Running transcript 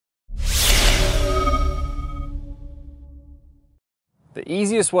The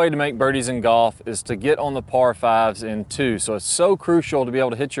easiest way to make birdies in golf is to get on the par fives in two. So it's so crucial to be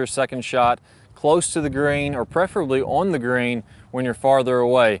able to hit your second shot close to the green or preferably on the green when you're farther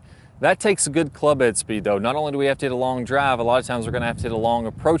away. That takes a good club head speed though. Not only do we have to hit a long drive, a lot of times we're going to have to hit a long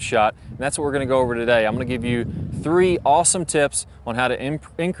approach shot, and that's what we're going to go over today. I'm going to give you 3 awesome tips on how to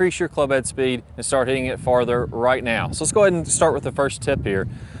increase your club head speed and start hitting it farther right now. So let's go ahead and start with the first tip here.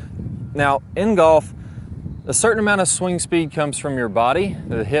 Now in golf, a certain amount of swing speed comes from your body,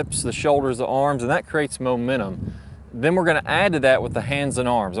 the hips, the shoulders, the arms, and that creates momentum. Then we're going to add to that with the hands and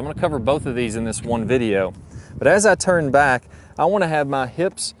arms. I'm going to cover both of these in this one video. But as I turn back, I want to have my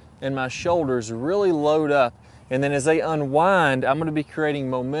hips and my shoulders really load up, and then as they unwind, I'm going to be creating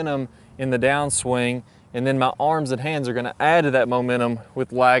momentum in the downswing, and then my arms and hands are going to add to that momentum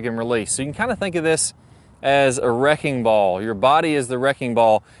with lag and release. So you can kind of think of this as a wrecking ball. Your body is the wrecking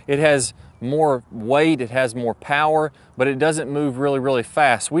ball. It has more weight, it has more power, but it doesn't move really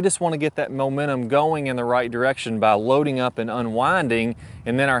fast. We just want to get that momentum going in the right direction by loading up and unwinding,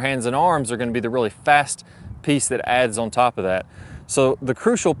 and then our hands and arms are going to be the really fast piece that adds on top of that. So the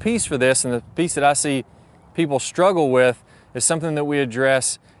crucial piece for this, and the piece that I see people struggle with, is something that we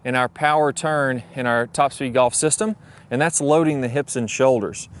address in our power turn in our top speed golf system, and that's loading the hips and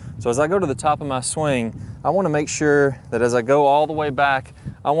shoulders. So as I go to the top of my swing, I want to make sure that as I go all the way back,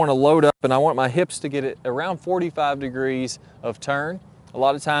 I want to load up and I want my hips to get it around 45 degrees of turn. A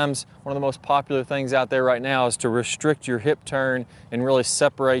lot of times, one of the most popular things out there right now is to restrict your hip turn and really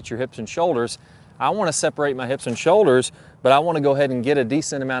separate your hips and shoulders. I want to separate my hips and shoulders, but I want to go ahead and get a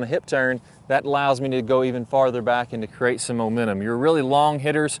decent amount of hip turn. That allows me to go even farther back and to create some momentum. Your really long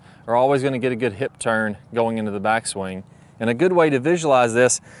hitters are always going to get a good hip turn going into the backswing. And a good way to visualize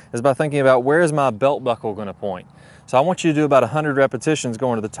this is by thinking about, where is my belt buckle going to point? So I want you to do about 100 repetitions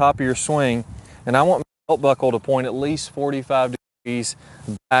going to the top of your swing, and I want my belt buckle to point at least 45 degrees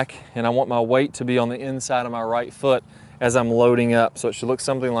back, and I want my weight to be on the inside of my right foot as I'm loading up. So it should look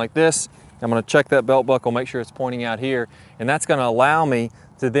something like this. I'm going to check that belt buckle, make sure it's pointing out here, and that's going to allow me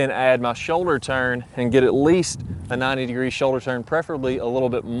to then add my shoulder turn and get at least a 90-degree shoulder turn, preferably a little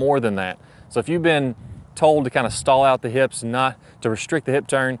bit more than that. So if you've been told to kind of stall out the hips, not to restrict the hip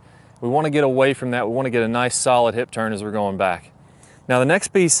turn, we want to get away from that. We want to get a nice solid hip turn as we're going back. Now the next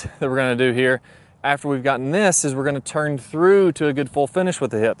piece that we're going to do here, after we've gotten this, is we're going to turn through to a good full finish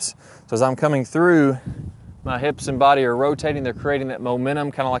with the hips. So as I'm coming through, my hips and body are rotating, they're creating that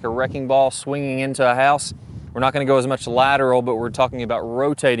momentum, kind of like a wrecking ball swinging into a house. We're not going to go as much lateral, but we're talking about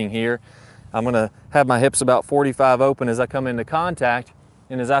rotating here. I'm going to have my hips about 45 open as I come into contact,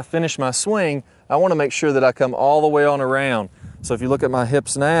 and as I finish my swing, I want to make sure that I come all the way on around. So if you look at my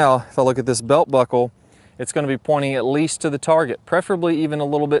hips now, if I look at this belt buckle, it's going to be pointing at least to the target, preferably even a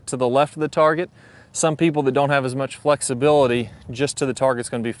little bit to the left of the target. Some people that don't have as much flexibility, just to the target's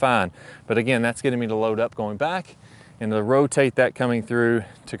going to be fine. But again, that's getting me to load up going back and to rotate that coming through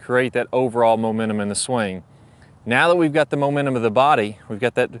to create that overall momentum in the swing. Now that we've got the momentum of the body, we've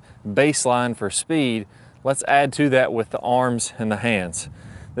got that baseline for speed, let's add to that with the arms and the hands.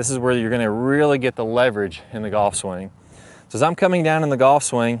 This is where you're going to really get the leverage in the golf swing. So as I'm coming down in the golf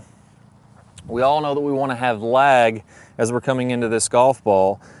swing, we all know that we want to have lag as we're coming into this golf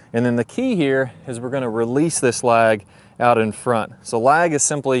ball. And then the key here is we're going to release this lag out in front. So lag is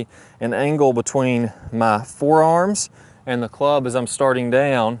simply an angle between my forearms and the club as I'm starting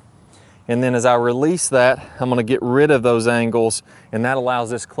down. And then as I release that, I'm going to get rid of those angles, and that allows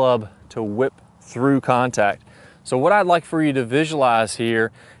this club to whip through contact. So what I'd like for you to visualize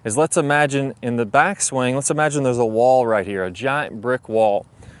here is, let's imagine in the backswing, let's imagine there's a wall right here, a giant brick wall.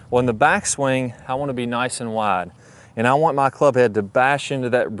 Well, in the backswing, I want to be nice and wide, and I want my club head to bash into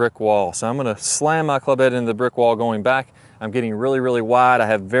that brick wall. So I'm going to slam my club head into the brick wall going back. I'm getting really wide. I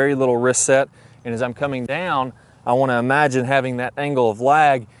have very little wrist set, and as I'm coming down, I want to imagine having that angle of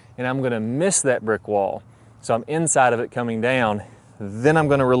lag, and I'm going to miss that brick wall. So I'm inside of it coming down. Then I'm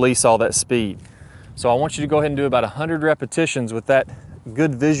going to release all that speed. So I want you to go ahead and do about 100 repetitions with that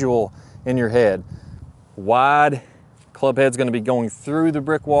good visual in your head. Wide, club head's going to be going through the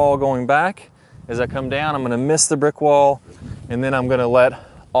brick wall going back. As I come down, I'm going to miss the brick wall, and then I'm going to let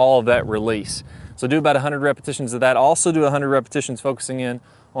all of that release. So do about 100 repetitions of that. Also do 100 repetitions focusing in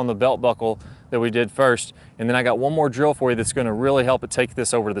on the belt buckle that we did first. And then I got one more drill for you that's going to really help it take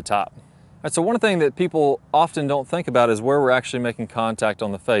this over to the top. All right, so one thing that people often don't think about is where we're actually making contact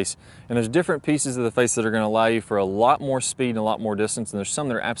on the face. And there's different pieces of the face that are going to allow you for a lot more speed and a lot more distance, and there's some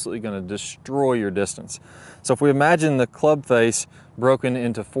that are absolutely going to destroy your distance. So if we imagine the club face broken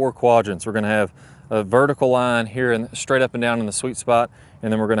into 4 quadrants, we're going to have a vertical line here and straight up and down in the sweet spot,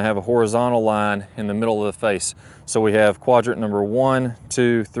 and then we're going to have a horizontal line in the middle of the face. So we have quadrant number 1,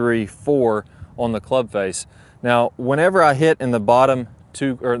 2, 3, 4 on the club face. Now, whenever I hit in the bottom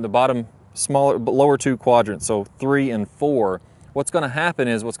two, or the bottom lower two quadrants, so 3 and 4, what's going to happen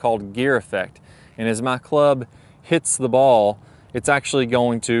is what's called gear effect. And as my club hits the ball, it's actually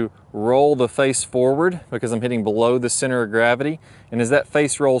going to roll the face forward because I'm hitting below the center of gravity. And as that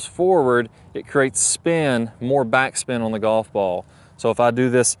face rolls forward, it creates spin, more backspin on the golf ball. So if I do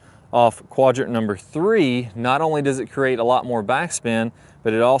this off quadrant number 3, not only does it create a lot more backspin,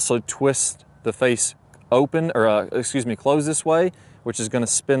 but it also twists the face open, or close this way, which is going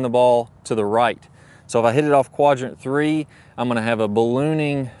to spin the ball to the right. So if I hit it off quadrant 3, I'm going to have a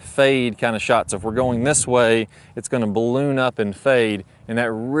ballooning fade kind of shot. So if we're going this way, it's going to balloon up and fade, and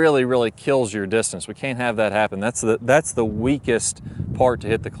that really, really kills your distance. We can't have that happen. That's the weakest part to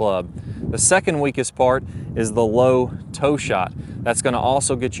hit the club. The second weakest part is the low toe shot. That's going to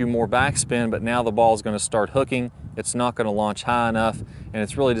also get you more backspin, but now the ball is going to start hooking. It's not going to launch high enough, and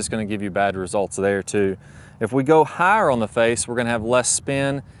it's really just going to give you bad results there too. If we go higher on the face, we're going to have less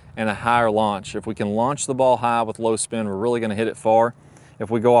spin and a higher launch. If we can launch the ball high with low spin, we're really going to hit it far. If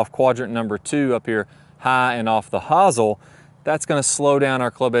we go off quadrant number 2 up here high and off the hosel, that's going to slow down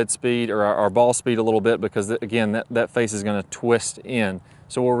our club head speed, or our ball speed a little bit, because again, that face is going to twist in.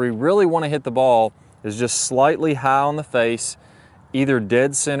 So where we really want to hit the ball is just slightly high on the face, either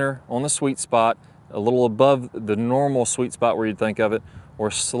dead center on the sweet spot, a little above the normal sweet spot where you'd think of it, or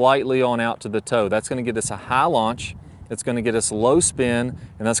slightly on out to the toe. That's going to get us a high launch. It's going to get us low spin,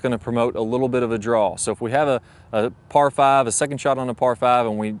 and that's going to promote a little bit of a draw. So if we have a par 5, a second shot on a par 5,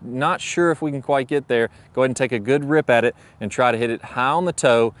 and we're not sure if we can quite get there, go ahead and take a good rip at it and try to hit it high on the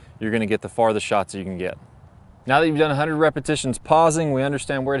toe. You're going to get the farthest shots you can get. Now that you've done 100 repetitions pausing, we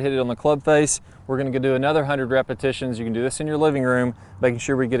understand where to hit it on the club face. We're going to do another 100 repetitions. You can do this in your living room, making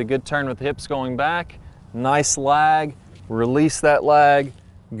sure we get a good turn with the hips going back, nice lag, release that lag,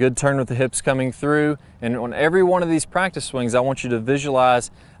 good turn with the hips coming through. And on every one of these practice swings, I want you to visualize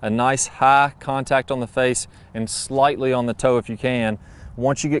a nice high contact on the face and slightly on the toe if you can.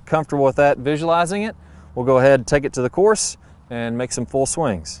 Once you get comfortable with that, visualizing it, we'll go ahead and take it to the course and make some full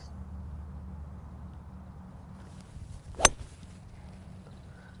swings.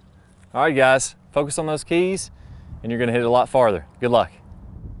 All right, guys, focus on those keys and you're going to hit it a lot farther. Good luck.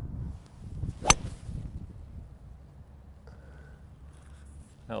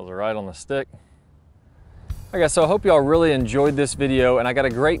 That was right on the stick. All right, guys, so I hope y'all really enjoyed this video, and I got a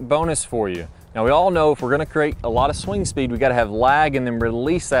great bonus for you. Now, we all know if we're going to create a lot of swing speed, we got to have lag and then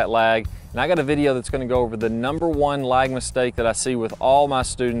release that lag. And I got a video that's going to go over the #1 lag mistake that I see with all my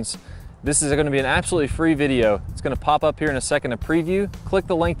students. This is going to be an absolutely free video. It's going to pop up here in a second, a preview. Click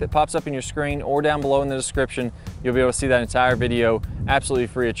the link that pops up in your screen or down below in the description. You'll be able to see that entire video absolutely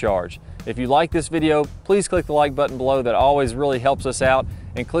free of charge. If you like this video, please click the like button below. That always really helps us out.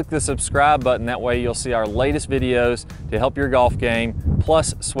 And click the subscribe button. That way you'll see our latest videos to help your golf game,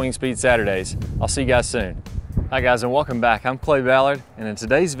 plus Swing Speed Saturdays. I'll see you guys soon. Hi guys, and welcome back. I'm Clay Ballard, and in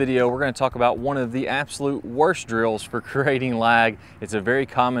today's video we're going to talk about one of the absolute worst drills for creating lag. It's a very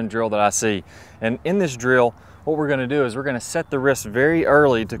common drill that I see. And in this drill, what we're going to do is we're going to set the wrist very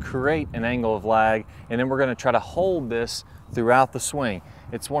early to create an angle of lag, and then we're going to try to hold this throughout the swing.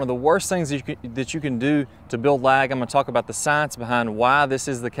 It's one of the worst things that you can do to build lag. I'm going to talk about the science behind why this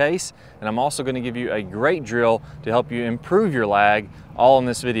is the case, and I'm also going to give you a great drill to help you improve your lag, all in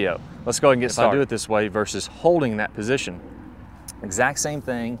this video. Let's go ahead and get started. If I do it this way versus holding that position, exact same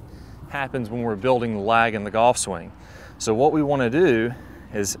thing happens when we're building the lag in the golf swing. So what we want to do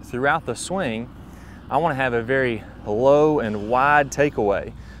is throughout the swing, I want to have a very low and wide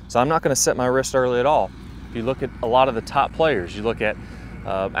takeaway. So I'm not going to set my wrist early at all. If you look at a lot of the top players, you look at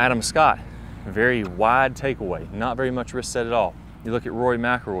Adam Scott, very wide takeaway, not very much wrist set at all. You look at Rory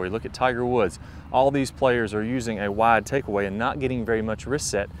McIlroy, you look at Tiger Woods. All these players are using a wide takeaway and not getting very much wrist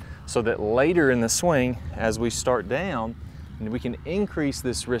set, so that later in the swing, as we start down, we can increase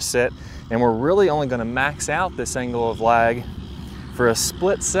this wrist set, and we're really only going to max out this angle of lag for a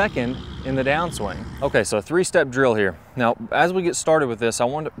split second in the downswing. Okay, so a 3-step drill here. Now, as we get started with this, I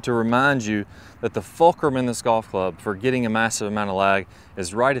want to remind you that the fulcrum in this golf club for getting a massive amount of lag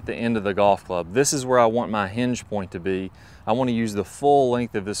is right at the end of the golf club. This is where I want my hinge point to be. I want to use the full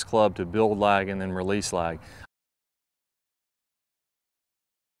length of this club to build lag and then release lag.